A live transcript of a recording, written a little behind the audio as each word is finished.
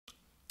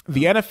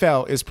The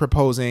NFL is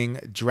proposing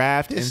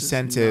draft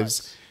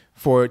incentives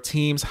for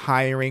teams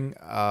hiring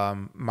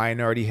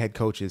minority head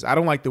coaches. I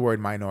don't like the word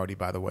minority,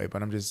 by the way,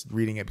 but I'm just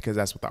reading it because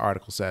that's what the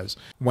article says.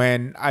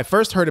 When I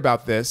first heard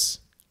about this,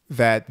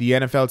 that the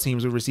NFL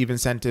teams would receive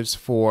incentives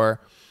for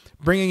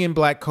bringing in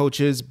black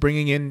coaches,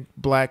 bringing in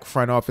black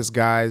front office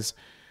guys,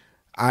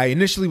 I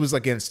initially was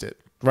against it,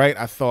 right?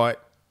 I thought,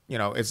 you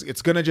know,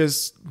 it's going to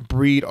just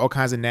breed all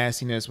kinds of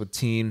nastiness with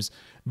teams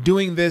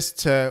doing this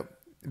to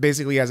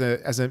basically as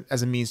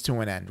a means to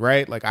an end,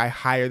 right? Like, I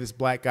hire this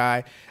black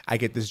guy, I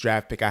get this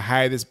draft pick. I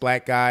hire this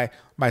black guy,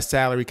 my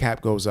salary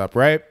cap goes up,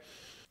 right?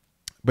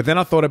 But then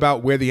I thought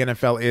about where the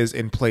NFL is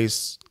in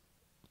place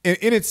in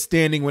its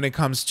standing when it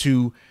comes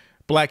to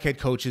black head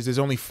coaches. There's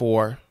only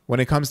 4. When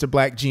it comes to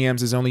black GMs,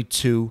 there's only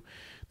 2.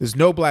 There's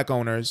no black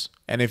owners.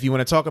 And if you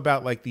want to talk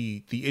about like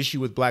the issue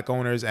with black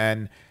owners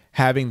and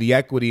having the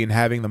equity and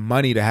having the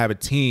money to have a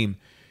team,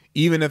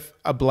 even if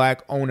a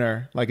black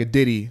owner like a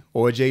Diddy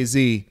or a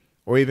Jay-Z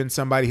or even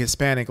somebody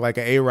Hispanic like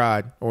a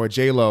A-Rod or a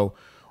J-Lo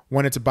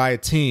wanted to buy a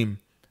team,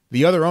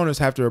 the other owners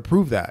have to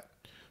approve that.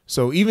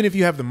 So even if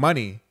you have the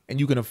money and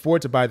you can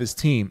afford to buy this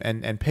team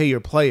and pay your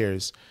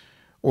players,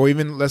 or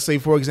even let's say,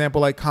 for example,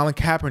 like Colin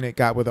Kaepernick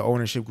got with the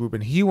ownership group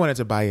and he wanted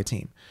to buy a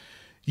team,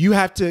 you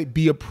have to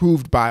be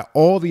approved by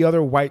all the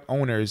other white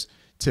owners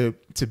to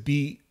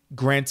be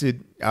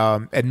granted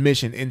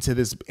admission into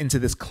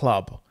this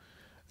club.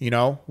 You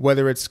know,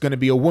 whether it's going to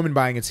be a woman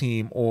buying a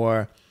team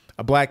or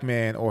a black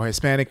man or a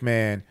Hispanic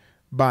man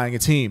buying a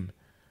team.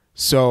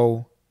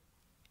 So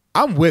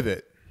I'm with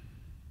it.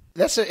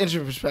 That's an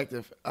interesting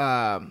perspective.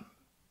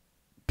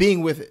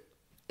 Being with it,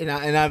 and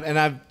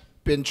I've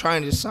been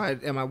trying to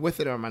decide, am I with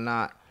it or am I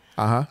not?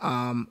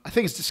 I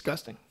think it's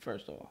disgusting.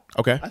 First of all,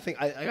 okay. I think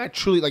I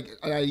truly like.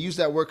 I use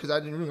that word because I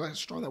didn't realize how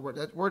strong that word.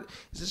 That word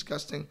is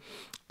disgusting.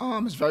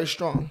 It's very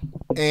strong,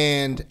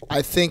 and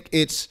I think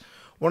it's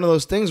one of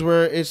those things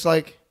where it's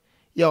like,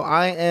 yo,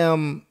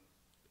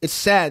 it's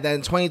sad that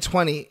in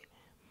 2020,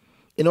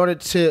 in order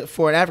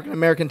for an African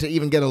American to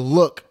even get a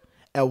look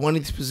at one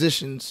of these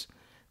positions,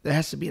 there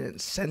has to be an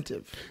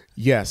incentive.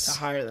 Yes. To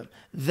hire them.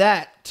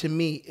 That to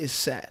me is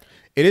sad.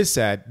 It is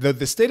sad.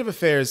 The state of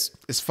affairs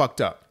is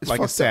fucked up.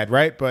 It's sad,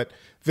 right? But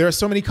there are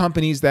so many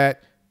companies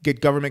that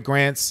get government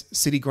grants,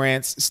 city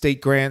grants,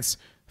 state grants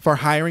for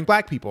hiring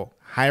black people,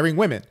 hiring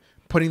women,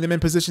 putting them in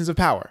positions of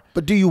power.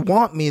 But do you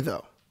want me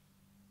though?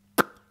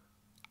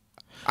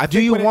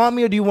 Do you want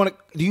me, or do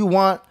you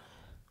want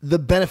the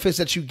benefits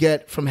that you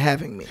get from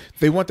having me?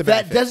 They want the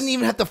benefits. That doesn't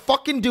even have to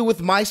fucking do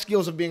with my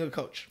skills of being a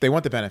coach. They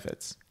want the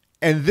benefits.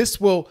 And this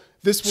will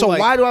So like,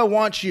 why do I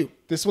want you?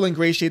 This will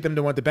ingratiate them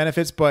to want the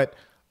benefits, but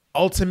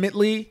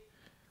ultimately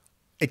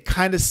it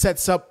kind of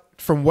sets up,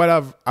 from what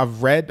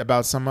I've read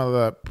about some of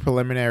the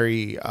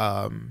preliminary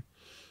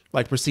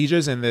like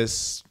procedures in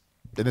this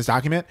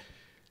document.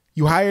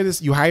 You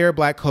hire a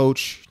black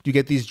coach, you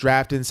get these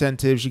draft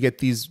incentives, you get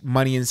these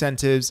money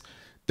incentives.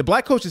 The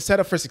black coach is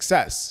set up for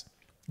success.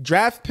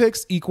 Draft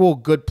picks equal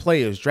good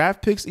players.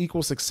 Draft picks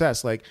equal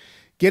success. Like,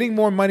 getting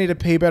more money to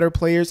pay better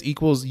players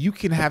equals you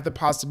can have the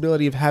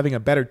possibility of having a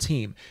better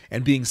team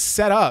and being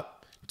set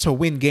up to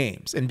win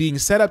games and being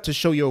set up to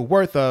show your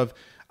worth of,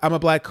 I'm a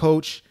black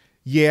coach.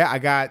 Yeah, I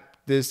got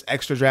this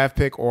extra draft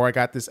pick or I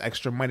got this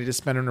extra money to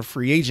spend on a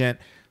free agent,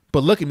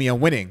 but look at me, I'm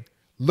winning.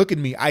 Look at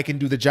me, I can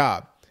do the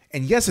job.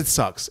 And yes, it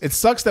sucks. It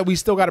sucks that we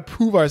still got to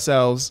prove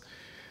ourselves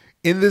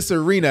in this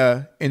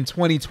arena in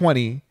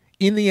 2020,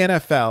 in the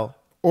NFL,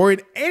 or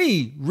in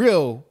any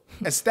real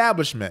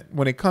establishment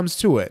when it comes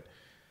to it.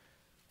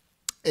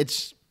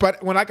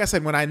 But like I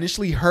said, when I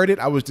initially heard it,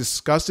 I was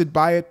disgusted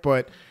by it.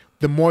 But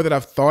the more that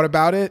I've thought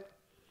about it,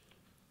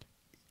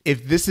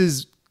 if this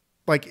is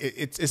like,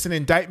 it's an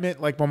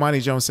indictment, like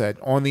Bomani Jones said,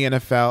 on the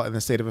NFL and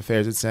the state of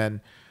affairs it's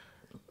in.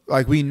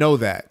 Like, we know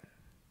that.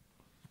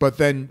 But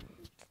then,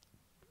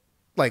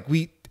 like,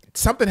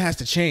 something has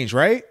to change,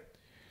 right?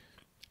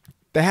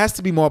 There has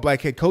to be more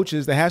black head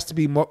coaches. There has to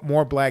be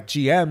more black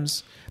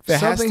GMs.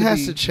 Something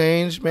has to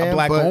change, man. A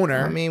black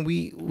owner. I mean,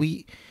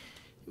 we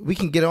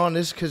can get on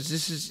this because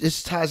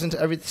this ties into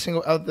every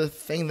single other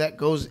thing that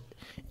goes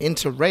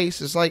into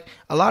race. It's like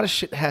a lot of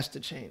shit has to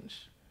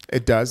change.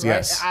 It does, right?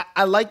 Yes.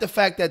 I like the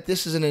fact that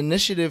this is an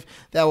initiative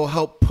that will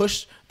help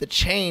push the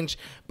change,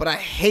 but I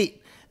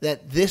hate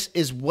that this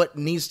is what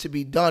needs to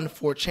be done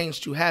for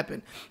change to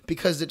happen,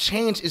 because the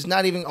change is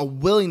not even a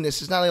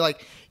willingness. It's not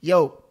like,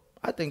 yo,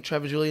 I think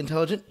Trevor's really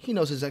intelligent. He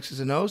knows his X's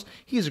and O's.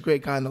 He's a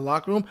great guy in the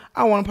locker room.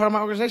 I want him part of my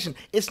organization.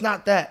 It's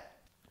not that.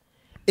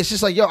 It's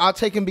just like, yo, I'll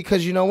take him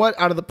because you know what?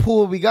 Out of the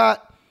pool we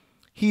got,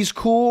 he's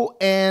cool,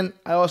 and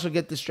I also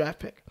get this draft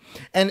pick.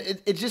 And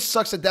it just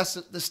sucks that that's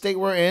the state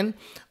we're in.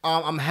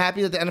 I'm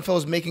happy that the NFL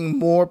is making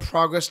more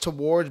progress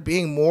towards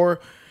being more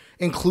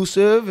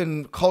inclusive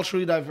and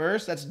culturally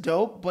diverse. That's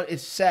dope, but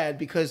it's sad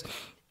because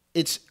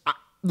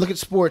look at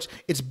sports.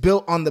 It's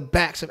built on the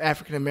backs of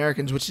African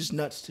Americans, which is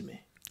nuts to me.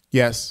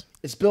 Yes.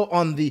 It's built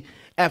on the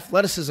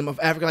athleticism of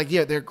Africa. Like,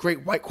 yeah, they're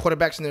great white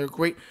quarterbacks and they're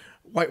great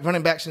white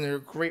running backs and there are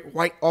great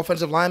white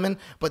offensive linemen,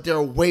 but there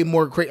are way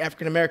more great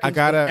African Americans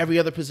in every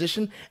other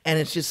position. And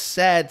it's just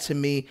sad to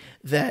me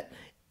that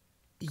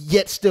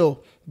yet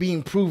still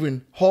being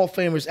proven Hall of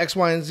Famers, X,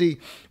 Y, and Z,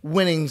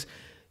 winnings,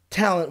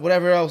 talent,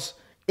 whatever else.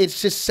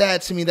 It's just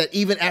sad to me that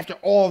even after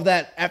all of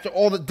that, after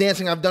all the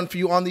dancing I've done for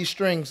you on these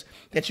strings,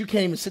 that you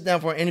can't even sit down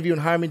for an interview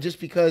and hire me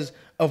just because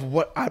of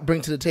what I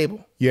bring to the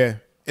table. Yeah,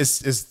 it's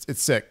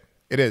sick.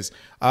 It is.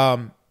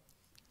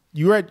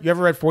 You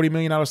ever read $40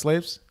 Million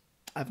Slaves?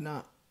 I've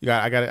not.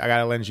 I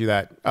gotta lend you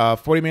that.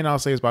 $40 Million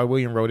Slaves by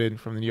William Roden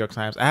from the New York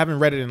Times. I haven't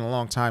read it in a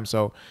long time,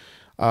 so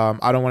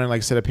I don't want to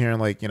like sit up here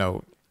and like, you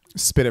know,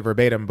 spit it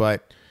verbatim,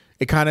 but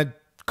it kind of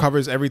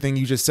covers everything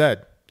you just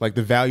said, like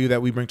the value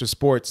that we bring to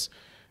sports.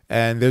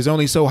 And there's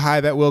only so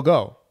high that we'll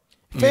go.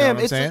 Fam,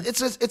 it's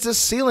a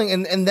ceiling,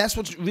 and that's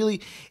what's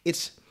really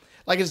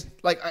I mentioned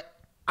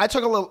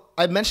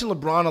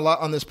LeBron a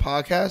lot on this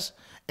podcast,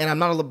 and I'm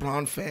not a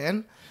LeBron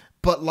fan,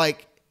 but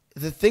like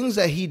the things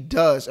that he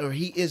does or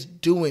he is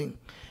doing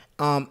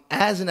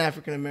as an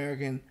African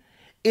American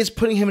is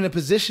putting him in a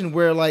position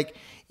where like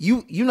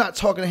you're not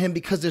talking to him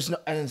because there's an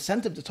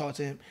incentive to talk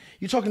to him.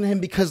 You're talking to him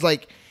because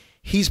like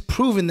he's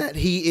proven that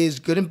he is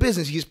good in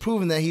business. He's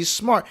proven that he's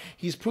smart.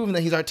 He's proven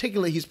that he's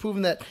articulate. He's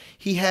proven that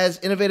he has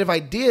innovative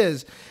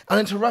ideas,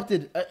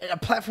 uninterrupted, a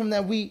platform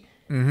that we,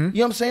 you know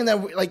what I'm saying,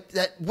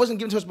 that wasn't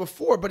given to us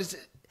before. But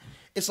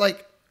it's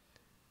like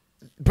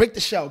break the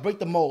shell, break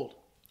the mold.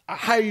 I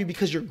hire you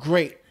because you're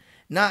great,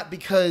 not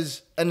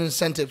because an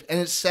incentive. And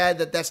it's sad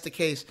that that's the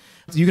case.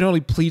 You can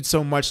only plead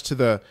so much to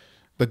the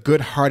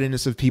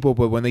good-heartedness of people,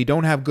 but when they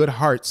don't have good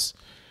hearts,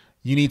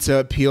 you need to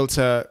appeal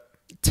to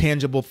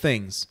tangible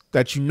things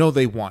that you know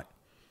they want,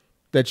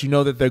 that you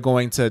know that they're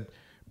going to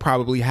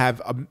probably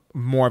have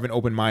more of an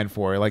open mind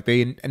for. Like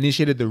they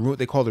initiated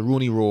they call the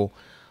Rooney Rule,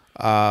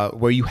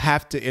 where you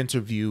have to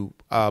interview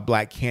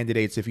black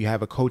candidates if you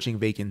have a coaching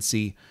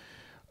vacancy,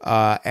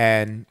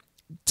 and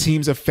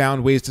teams have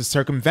found ways to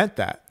circumvent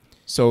that.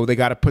 So they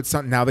got to put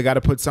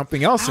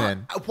something else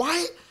in.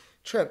 Why,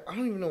 Trev? I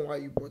don't even know why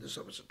you brought this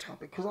up as a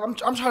topic, because I'm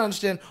trying to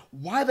understand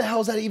why the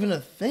hell is that even a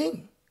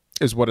thing?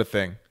 Is what a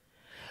thing?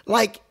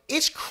 Like,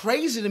 it's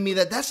crazy to me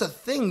that that's a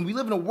thing. We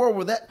live in a world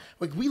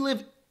where we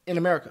live in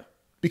America.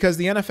 Because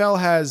the NFL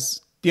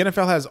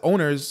has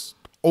owners,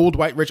 old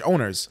white rich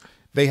owners.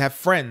 They have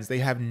friends. They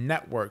have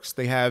networks.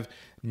 They have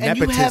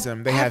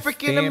nepotism. They have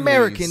African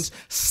Americans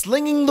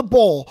slinging the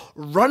ball,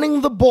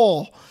 running the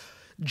ball,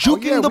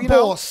 juking the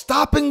ball,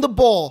 stopping the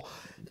ball,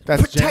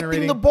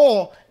 protecting the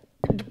ball,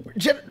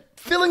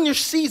 filling your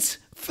seats,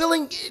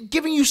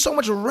 giving you so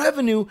much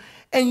revenue.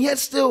 And yet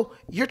still,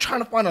 you're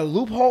trying to find a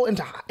loophole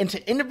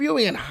into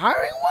interviewing and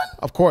hiring one?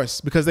 Of course,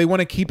 because they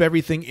want to keep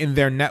everything in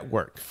their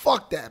network.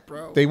 Fuck that,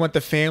 bro. They want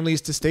the families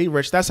to stay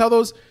rich. That's how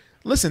those...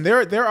 Listen,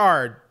 there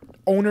are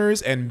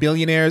owners and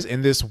billionaires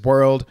in this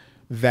world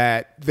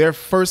that their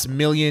first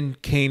million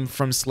came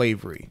from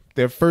slavery.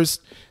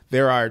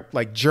 There are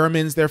like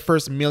Germans, their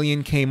first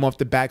million came off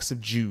the backs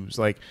of Jews.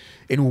 Like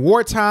in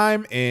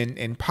wartime,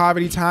 in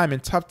poverty time,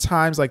 in tough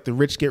times, like the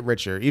rich get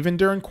richer. Even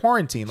during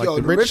quarantine, like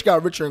the rich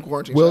got richer in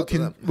quarantine.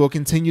 Will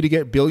continue to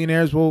get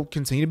billionaires. Will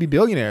continue to be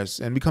billionaires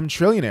and become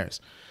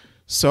trillionaires.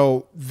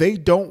 So they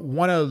don't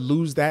want to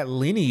lose that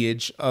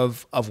lineage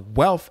of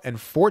wealth and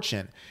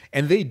fortune,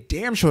 and they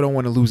damn sure don't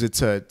want to lose it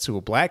to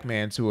a black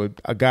man, to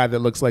a guy that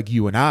looks like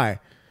you and I,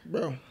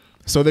 bro.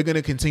 So they're going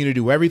to continue to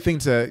do everything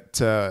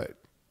to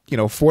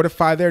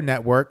fortify their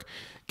network,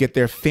 get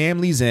their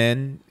families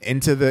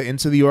into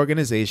the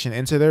organization,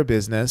 into their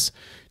business,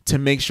 to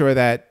make sure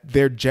that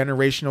their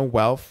generational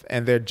wealth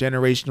and their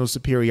generational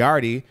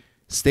superiority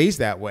stays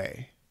that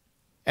way.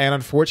 And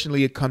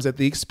unfortunately, it comes at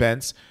the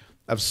expense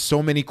of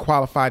so many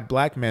qualified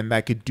black men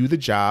that could do the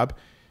job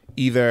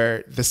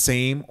either the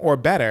same or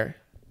better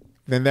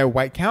than their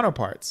white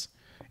counterparts.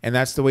 And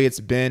that's the way it's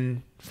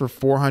been for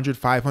 400,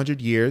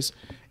 500 years.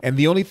 And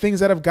the only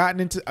things that have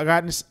gotten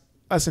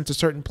us into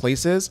certain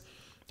places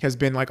has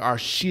been like our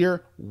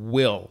sheer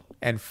will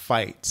and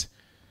fight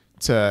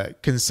to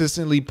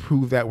consistently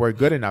prove that we're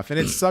good enough. And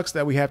it sucks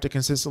that we have to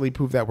consistently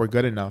prove that we're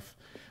good enough.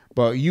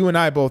 But you and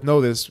I both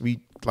know this.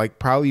 We like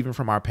probably even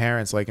from our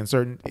parents, like in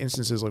certain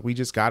instances, like we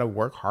just got to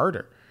work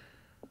harder,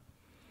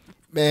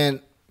 man.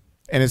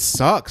 And it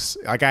sucks.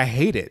 Like I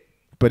hate it,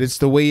 but it's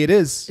the way it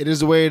is. It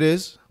is the way it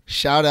is.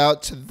 Shout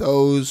out to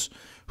those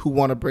who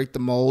want to break the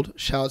mold.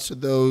 Shout out to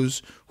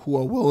those who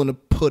are willing to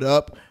put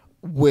up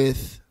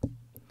with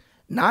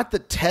not the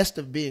test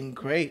of being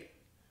great,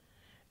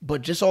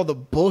 but just all the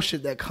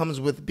bullshit that comes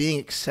with being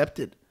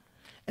accepted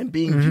and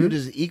being viewed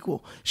as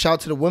equal. Shout out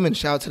to the women.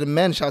 Shout out to the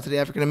men. Shout out to the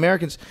African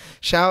Americans.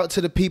 Shout out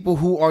to the people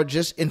who are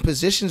just in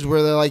positions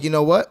where they're like, you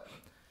know what?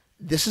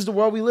 This is the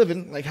world we live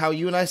in, like how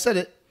you and I said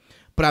it,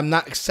 but I'm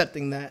not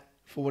accepting that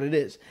for what it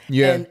is.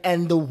 Yeah.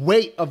 And the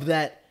weight of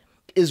that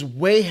is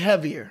way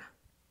heavier.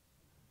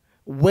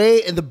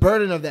 And the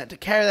burden of that, to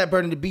carry that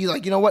burden, to be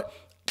like, you know what?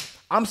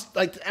 I'm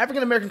like the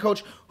African American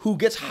coach who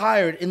gets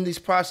hired in this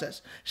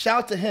process.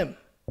 Shout out to him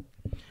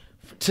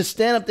to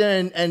stand up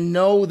there and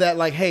know that,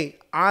 like, hey,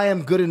 I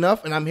am good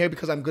enough and I'm here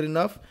because I'm good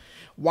enough.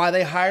 why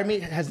they hired me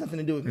has nothing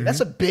to do with me.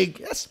 That's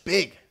big.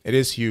 It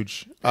is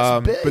huge.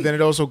 Big. But then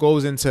it also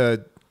goes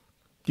into,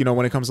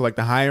 when it comes to like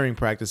the hiring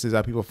practices,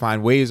 how people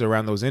find ways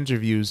around those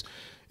interviews.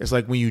 It's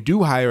like when you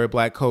do hire a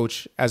black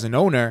coach as an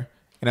owner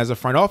and as a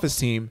front office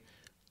team,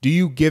 do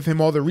you give him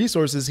all the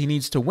resources he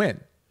needs to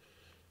win?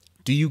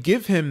 Do you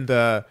give him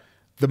the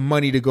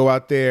money to go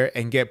out there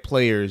and get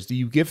players? Do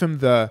you give him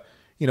the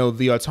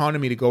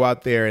autonomy to go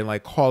out there and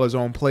like call his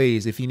own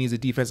plays? If he needs a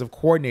defensive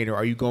coordinator,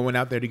 are you going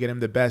out there to get him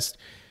the best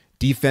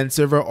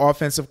defensive or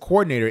offensive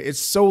coordinator? It's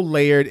so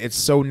layered. It's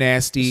so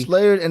nasty. It's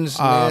layered and it's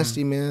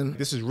nasty, man.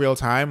 This is real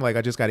time. Like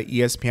I just got an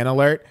ESPN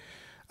alert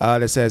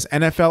that says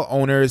NFL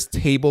owners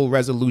table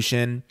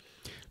resolution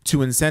to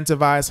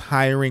incentivize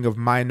hiring of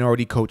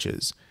minority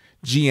coaches,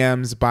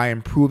 GMs, by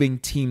improving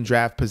team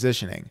draft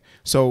positioning.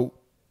 So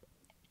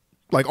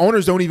like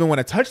owners don't even want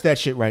to touch that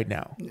shit right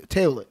now.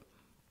 Table it.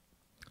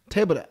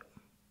 Table that.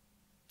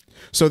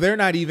 So they're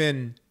not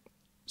even.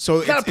 So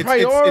it's got a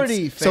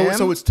priority, fam.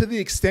 So it's to the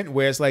extent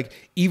where it's like,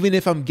 even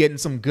if I'm getting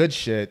some good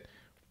shit,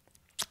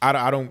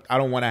 I don't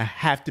want to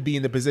have to be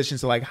in the position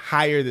to like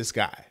hire this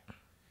guy.